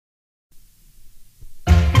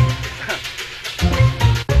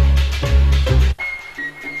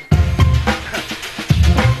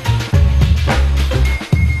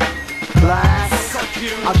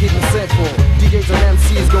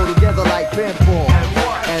for?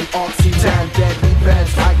 And oxygen, deadly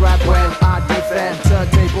pens. I grab when I defend.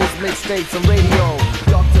 Turntables, mixtapes, and radio.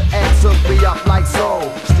 Dr. X hook me up like so.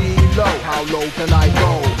 Steve-O, how low can I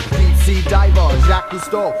go? Deep sea diver, Jacques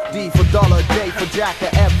Cousteau. D for dollar, J for jacker,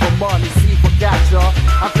 F for money, C for catcher.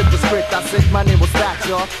 I flip the script, I said my name was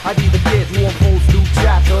Thatcher. I be the kid who unfolds new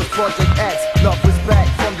chapters. Project X, love respect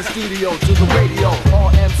from the studio to the radio.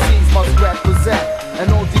 All MCs must represent, and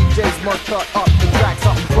all DJs must cut up the track.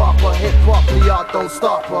 Something proper, hip hop, the art don't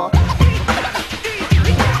stop her.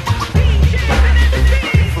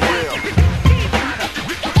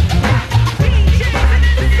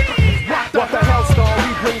 What the hell, star?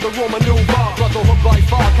 We bring the raw maneuver. Brotherhood by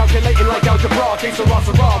far, calculating like algebra. Case of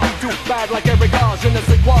Rosara, we do bad like Eric R. Je ne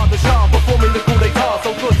sais quoi, the Shah, performing the coup d'etat.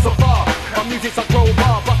 So good so far, our music's a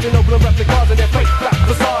crowbar. Busting open replicas and their fake black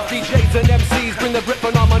facades. DJs and MCs bring the Brit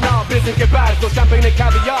phenomena. Business get bad, no champagne and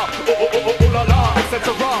caviar. Oh la la,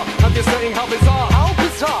 etc. I'm just saying how bizarre. How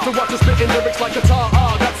bizarre? To watch us spitting lyrics like guitar.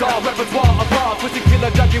 That's our repertoire of art. Twisted killer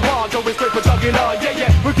jaguar, going straight for jugular. Yeah,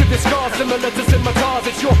 we give this scar similar to scimitars.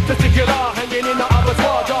 It's your testicular, hanging in the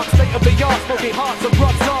abattoir. Dark state of the art, smoking hearts and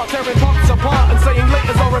drugs are tearing hearts apart and saying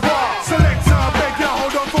later's au revoir. Selector, beg ya,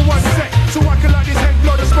 hold on for 1 sec. So I can light this head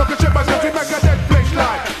blood and smoke a chip and dirty make a dead place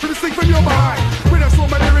live. So the sing from your behind. With us all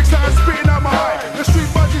my lyrics that I'm spitting out my high. The street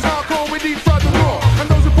buzz is hardcore, we deep fried the raw. And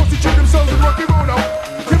those who prostitute themselves with rock and roll now.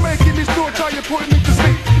 You're making me store, try you're putting me to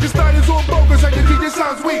sleep. Your style is all bogus and your DJ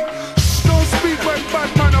sounds weak. Shh, don't speak when bad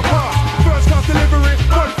man apart. First class delivery,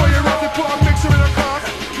 one for your route, put a mixer in a car.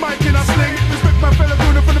 Mic in a sling, respect my fella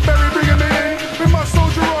Bruno from the berry, bringing me in. We must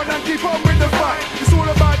soldier on and keep on with the fight. It's all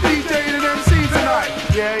about DJing and MC tonight.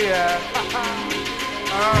 Yeah.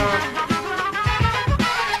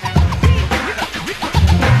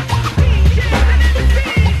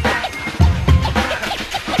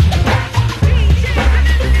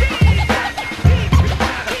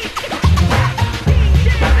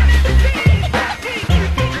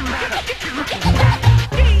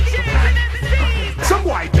 Some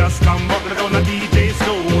white just come up and go to DJ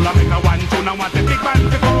school. I'm in a one tune, I want the big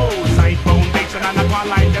band to go. Side foundation and I want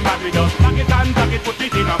like them bad with us. Knock it and tuck it, put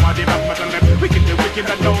it in, I want the back button left. Wicked the wicked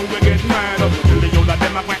and know we get mad. Till the old of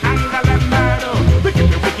them are going angle and mad. Wicked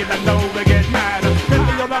the wicked and know we get mad. Till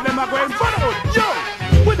the old of them are going follow. Yo!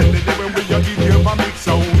 What did they do when we are DJ for mix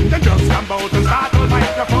sound? Then just come out and start on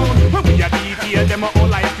microphone. When we are DJ, them are all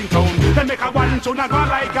like in tone. Then make a one tune and go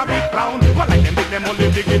like a big clown. What like them big, them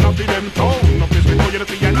only big enough to them tone. No place we know you to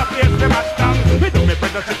see and not place them match down. We do me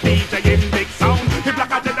better to DJ in big sound. If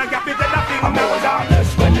like a jet and gap it, then nothing I'm more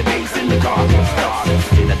darkness when the bass in the darkness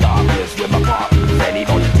starts. In the darkness with my partners. Ready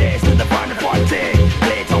on the test to the final party.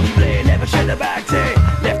 Play Tony Blair, never shed a bad taste.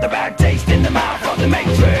 Left a bad taste in the mouth of the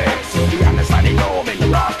Matrix. The understanding home in the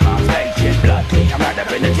last translation. Bloody, I'm right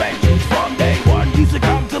up in the trenches. From day one, used to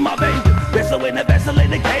come to my veins. Wrestle in a vessel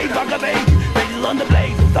in the cave, like a vein. Faces on the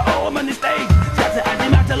blaze, the arm on the stage. Got to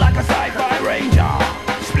antimatter like a sci-fi ranger.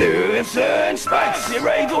 Spliffs and spikes,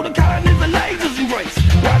 erase all the kindness and lasers embrace.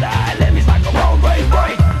 Right eye, let me like a road race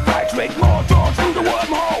break. Fight trick, more drawn through the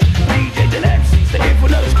wormhole. DJs and MCs, the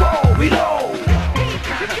infinite scroll, reload.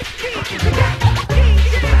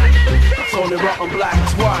 Tony Rotten Black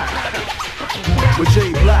is white with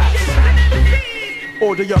J Blacks.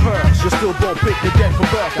 Order your herbs, you're still born pick the dead from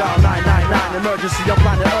birth. Down 999, emergency on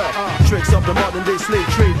planet Earth. Tricks of the modern day slave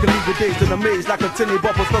trade can leave your days in a maze like a tinny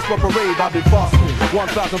bubbles plus for parade. I've been fasting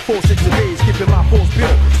 1,460 days, keeping my force pure,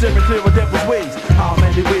 steering clear of devil's ways. How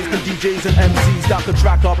many ways can DJs and MCs down the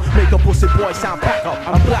track up, make a pussy boy sound pack up?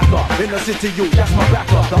 I'm black up in the city, you, that's my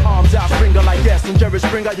backup. The arms out, Springer like yes, and Jerry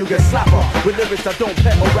Springer, you get slap up with lyrics that don't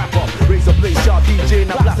pet or rap up. Razor blade sharp DJ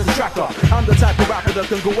and I blast the tracker. I'm the type of rapper that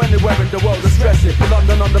can go anywhere in the world and stress it.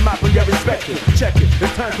 London on the map and get respected. Check it,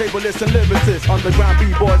 it's turntablists and lyricists. Underground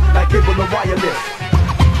B-boys like cable and wireless.